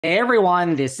Hey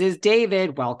everyone, this is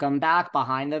David. Welcome back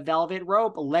behind the velvet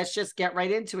rope. Let's just get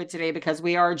right into it today because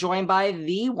we are joined by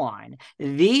the one,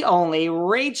 the only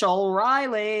Rachel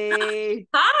Reilly.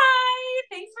 Hi,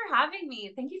 thanks for having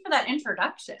me. Thank you for that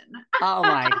introduction. Oh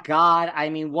my God. I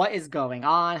mean, what is going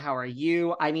on? How are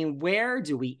you? I mean, where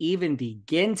do we even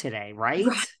begin today, right?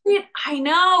 Right. I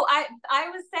know. I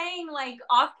was saying like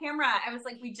off camera, I was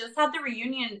like, we just had the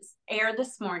reunion air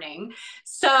this morning.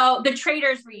 So the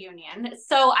Traitors reunion.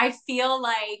 So I feel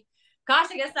like, gosh,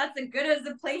 I guess that's as good as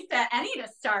a place that any to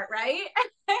start, right?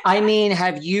 I mean,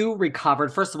 have you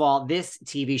recovered? First of all, this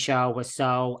TV show was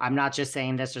so, I'm not just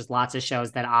saying this, there's lots of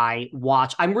shows that I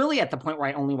watch. I'm really at the point where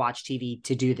I only watch TV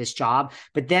to do this job.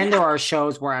 But then Yeah, there are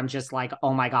shows where I'm just like,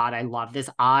 oh my God, I love this.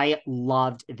 I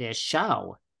loved this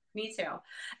show. me too.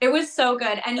 It was so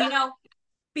good. And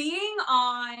being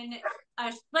on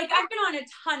like I've been on a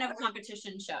ton of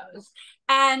competition shows,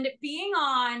 and being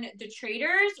on the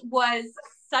Traitors was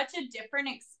such a different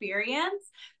experience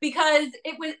because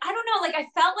it was, I don't know, like I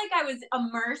felt like I was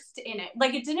immersed in it.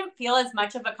 Like it didn't feel as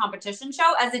much of a competition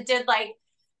show as it did like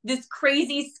this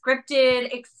crazy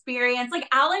scripted experience. Like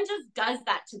Alan just does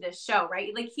that to this show,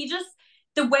 right? Like he just,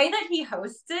 the way that he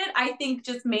hosts it, I think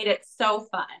just made it so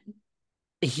fun.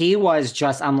 He was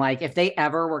just, I'm like, if they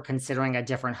ever were considering a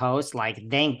different host, like,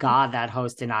 thank God that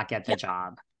host did not get the Yeah.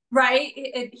 job.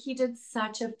 Right? He did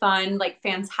such a fun, like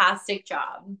fantastic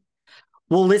job.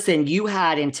 Well, listen, you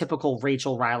had in typical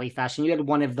Rachel Reilly fashion, you had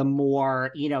one of the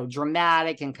more,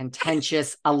 dramatic and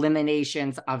contentious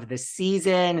eliminations of the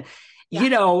season.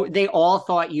 Yeah. They all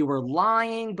thought you were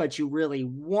lying, but you really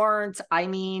weren't. I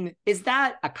mean, is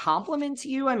that a compliment to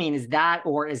you? I mean,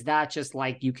 or is that just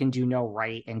like you can do no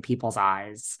right in people's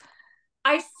eyes?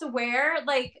 I swear,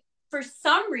 like, for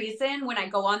some reason, when I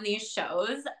go on these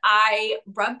shows, I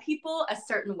rub people a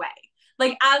certain way.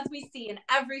 Like, as we see in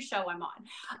every show I'm on.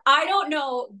 I don't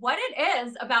know what it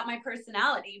is about my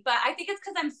personality, but I think it's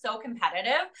because I'm so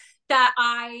competitive that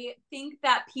I think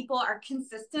that people are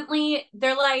consistently,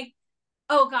 they're like,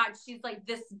 oh God, she's like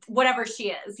this, whatever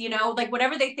she is, like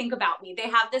whatever they think about me, they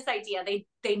have this idea,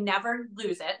 they never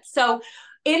lose it. So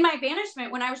in my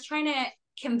banishment, when I was trying to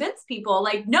convince people,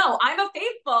 like, no, I'm a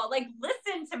faithful, like,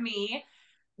 listen to me,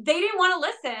 they didn't want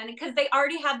to listen because they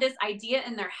already had this idea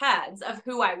in their heads of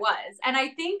who I was. And I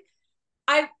think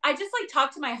I just like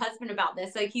talked to my husband about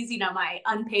this. Like he's, my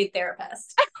unpaid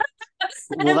therapist.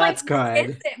 And Well, I'm like, that's what is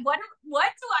good. it? What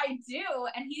do I do?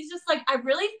 And he's just like, I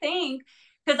really think,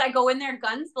 because I go in there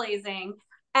guns blazing,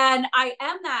 and I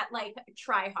am that like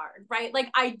try hard, right? Like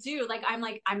I do, like I'm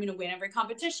like, I'm gonna win every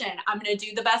competition. I'm gonna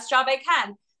do the best job I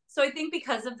can. So I think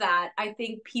because of that, I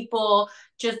think people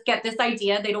just get this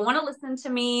idea. They don't want to listen to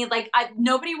me. Like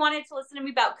nobody wanted to listen to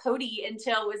me about Cody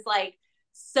until it was like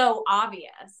so obvious.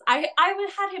 I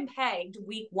had him pegged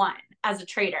week one as a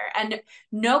traitor, and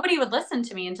nobody would listen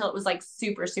to me until it was like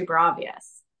super, super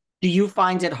obvious. Do you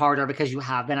find it harder because you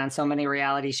have been on so many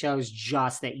reality shows,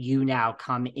 just that you now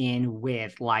come in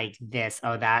with like this,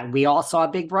 oh, that we all saw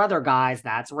Big Brother, guys?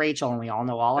 That's Rachel, and we all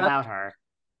know all about her.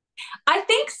 I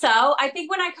think so. I think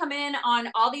when I come in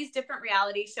on all these different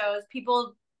reality shows,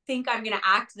 people think I'm going to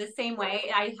act the same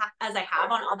way as I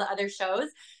have on all the other shows.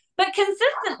 But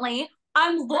consistently,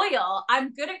 I'm loyal.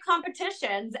 I'm good at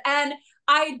competitions, and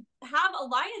I have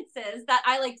alliances that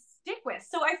I like stick with.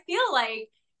 So I feel like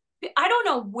I don't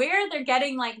know where they're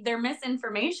getting like their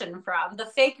misinformation from, the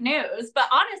fake news. But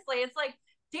honestly, it's like,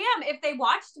 damn, if they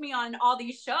watched me on all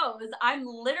these shows, I'm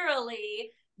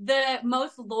literally the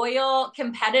most loyal,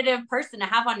 competitive person to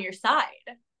have on your side.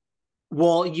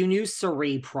 Well, you knew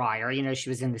Cerie prior. She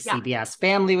was in the Yeah. CBS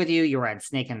family with you. You were at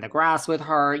Snake in the Grass with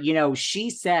her.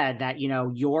 She said that,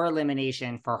 your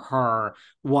elimination for her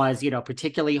was,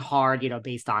 particularly hard,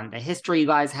 based on the history you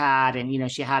guys had.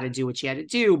 And, she had to do what she had to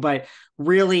do. But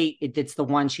really, it's the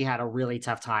one she had a really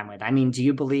tough time with. I mean, do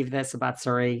you believe this about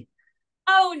Cerie?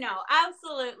 Oh no,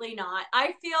 absolutely not.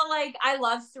 I feel like I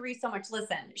love Cerie so much.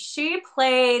 Listen, she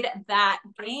played that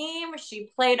game.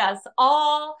 She played us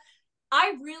all.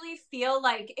 I really feel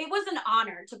like it was an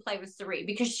honor to play with Cerie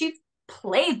because she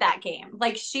played that game.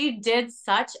 Like she did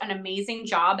such an amazing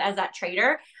job as that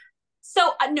traitor.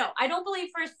 So no, I don't believe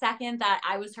for a second that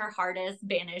I was her hardest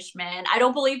banishment. I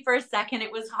don't believe for a second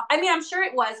it was. I mean, I'm sure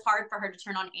it was hard for her to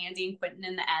turn on Andy and Quentin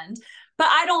in the end, but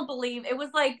I don't believe it was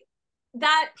like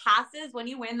that passes when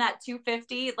you win that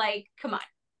 250. Like, come on,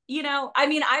 I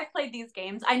mean, I've played these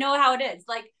games. I know how it is.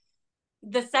 Like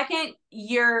the second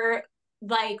you're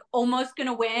like almost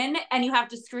gonna win and you have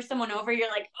to screw someone over,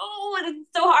 you're like, oh, it's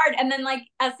so hard. And then like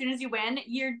as soon as you win,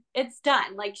 it's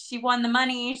done. Like she won the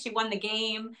money, she won the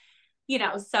game,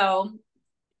 so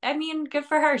I mean, good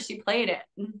for her. She played it.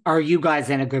 Are you guys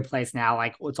in a good place now?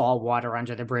 Like it's all water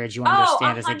under the bridge. You Oh,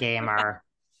 understand as a 100%. gamer.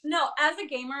 No, as a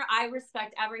gamer, I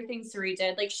respect everything Suri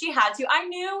did. Like she had to. I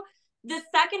knew the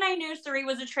second I knew Suri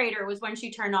was a traitor was when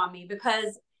she turned on me,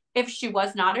 because if she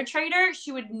was not a traitor,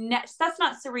 she would that's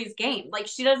not Suri's game. Like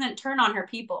she doesn't turn on her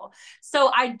people.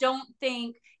 So I don't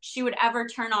think she would ever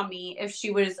turn on me if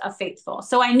she was a faithful.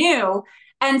 So I knew,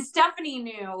 and Stephanie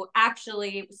knew,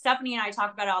 actually. Stephanie and I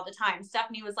talk about it all the time.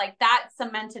 Stephanie was like, that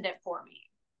cemented it for me.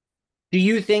 Do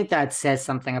you think that says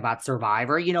something about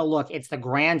Survivor? Look, it's the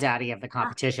granddaddy of the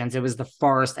competitions. It was the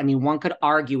first. I mean, one could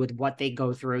argue with what they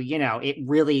go through. It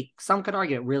really, some could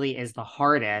argue it really is the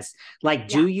hardest. Like,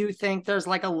 Yeah. do you think there's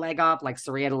like a leg up, like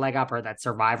Suri had a leg up, or that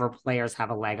Survivor players have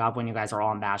a leg up when you guys are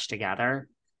all matched together?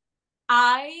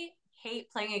 I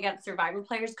hate playing against Survivor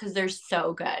players because they're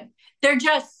so good. They're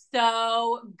just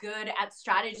so good at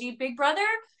strategy. Big Brother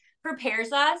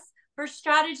prepares us for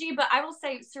strategy, but I will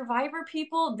say Survivor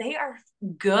people, they are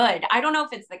good. I don't know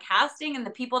if it's the casting and the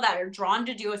people that are drawn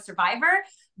to do a Survivor,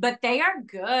 but they are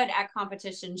good at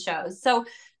competition shows. So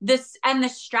this and the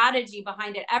strategy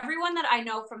behind it, everyone that I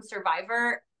know from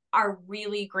Survivor are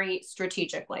really great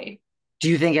strategically. Do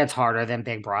you think it's harder than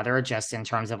Big Brother just in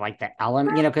terms of like the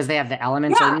element, because they have the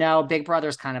elements, or Yeah. no, Big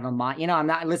Brother's kind of I'm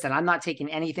not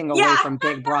taking anything away Yeah. from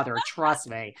Big Brother, trust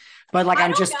me. But like, I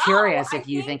I'm don't just know. curious if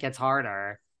you think it's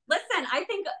harder. Listen, I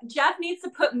think Jeff needs to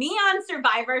put me on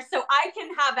Survivor so I can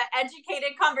have an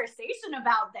educated conversation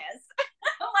about this.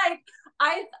 Like,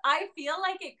 I feel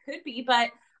like it could be, but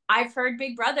I've heard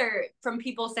Big Brother from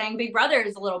people saying Big Brother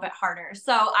is a little bit harder.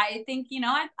 So I think,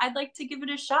 I'd like to give it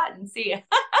a shot and see.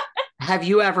 Have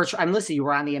you ever, I'm listening, you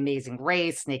were on The Amazing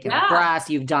Race, Snake in the Yeah. Grass,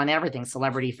 you've done everything,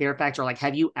 Celebrity Fear Factor. Like,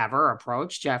 have you ever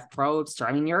approached Jeff Probst? Or,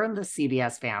 I mean, you're in the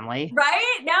CBS family.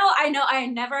 Right? No, I know I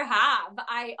never have.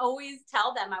 I always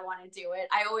tell them I want to do it.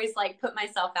 I always like put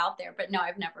myself out there, but no,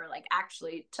 I've never like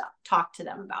actually talked to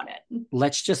them about it.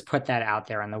 Let's just put that out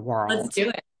there in the Let's world. do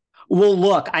it. Well,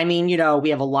 look, I mean, we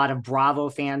have a lot of Bravo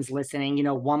fans listening.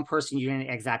 One person you didn't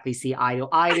exactly see eye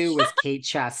to was Kate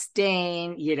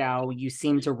Chastain. You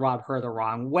seem to rub her the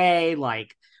wrong way.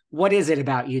 Like, what is it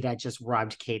about you that just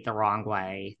rubbed Kate the wrong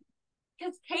way?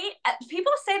 Because Kate,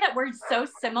 people say that we're so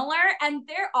similar, and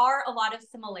there are a lot of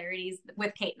similarities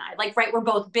with Kate and I. Like, right, we're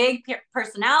both big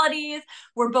personalities.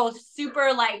 We're both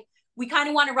super, like, we kind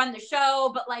of want to run the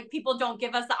show, but like people don't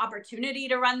give us the opportunity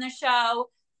to run the show.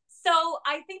 So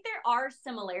I think there are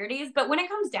similarities, but when it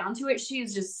comes down to it,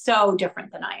 she's just so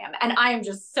different than I am. And I am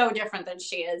just so different than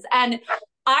she is. And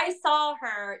I saw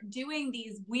her doing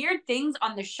these weird things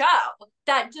on the show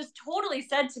that just totally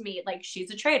said to me, like,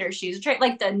 she's a traitor. She's a traitor.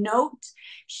 Like the note,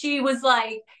 she was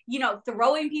like,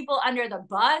 throwing people under the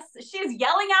bus. She's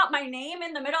yelling out my name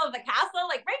in the middle of the castle,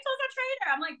 like, Rachel's a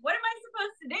traitor. I'm like, what am I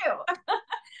supposed to do?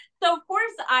 So of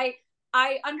course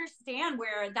I understand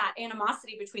where that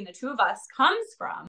animosity between the two of us comes from.